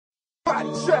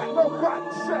Body check, no body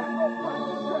check.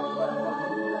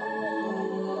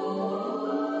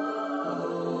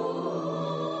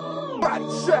 Body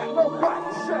check, no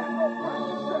body check.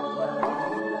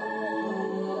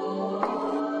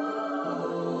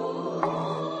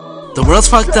 The world's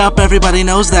fucked up, everybody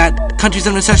knows that. Country's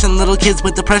in recession, little kids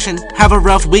with depression have a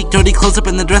rough week, dirty clothes up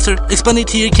in the dresser. Explain it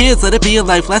to your kids, let it be a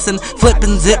life lesson.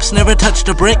 Flipping zips, never touched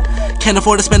a brick. Can't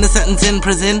afford to spend a sentence in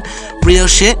prison. Real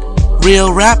shit,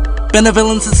 real rap. Been a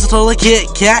villain since I stole a Kit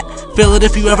Kat. Feel it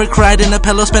if you ever cried in a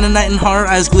pillow, spend a night in horror,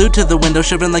 eyes glued to the window,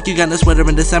 shivering like you got in a sweater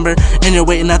in December. And you're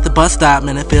waiting at the bus stop,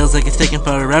 man, it feels like it's taking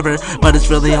forever. But it's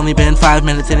really only been 5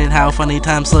 minutes, ain't it how funny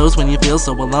time slows when you feel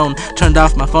so alone. Turned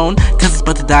off my phone, cause it's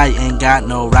about to die, ain't got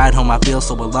no ride home, I feel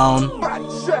so alone. Body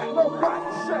check, no body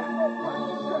check.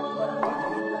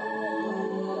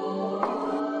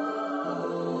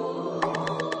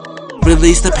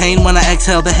 Release the pain when I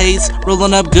exhale the haze.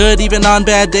 Rolling up good even on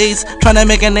bad days. Trying to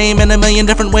make a name in a million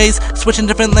different ways. Switching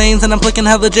different lanes and I'm flicking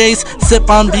hella J's. Sip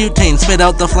on butane, spit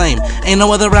out the flame. Ain't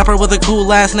no other rapper with a cool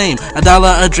last name.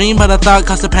 $1 a dream, but a thought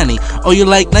cost a penny. Oh, you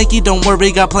like Nike? Don't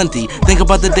worry, got plenty. Think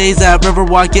about the days at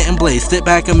Riverwalk getting blazed. Sit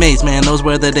back amazed, man, those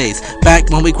were the days.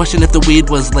 Back when we questioned if the weed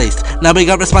was laced. Now we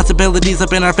got responsibilities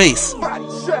up in our face. Body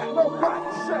check, no body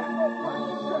check.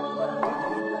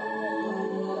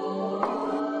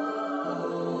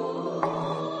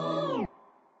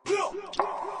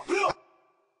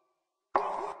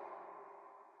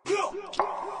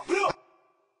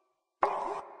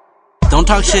 Don't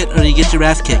talk shit or you get your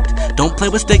ass kicked. Don't play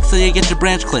with sticks or you get your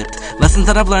branch clipped. Lessons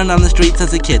that I've learned on the streets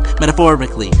as a kid.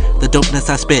 Metaphorically, the dopeness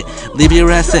I spit. Leave your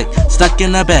ass sick, stuck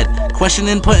in a bed.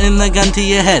 Questioning putting the gun to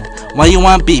your head. Why you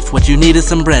want beef? What you need is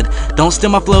some bread. Don't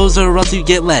steal my flows or else you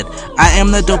get led. I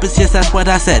am the dopest, yes that's what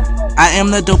I said. I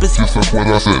am the dopest, yes that's what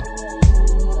I said.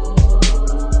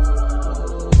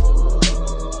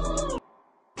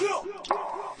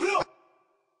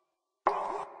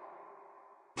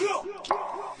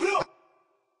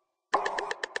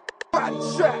 Body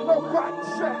check, no body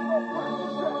check.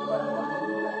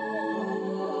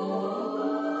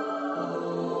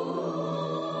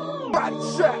 Body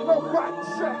check, no body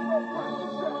check.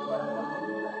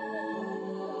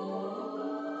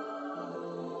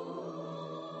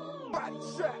 Body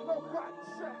check, no body check.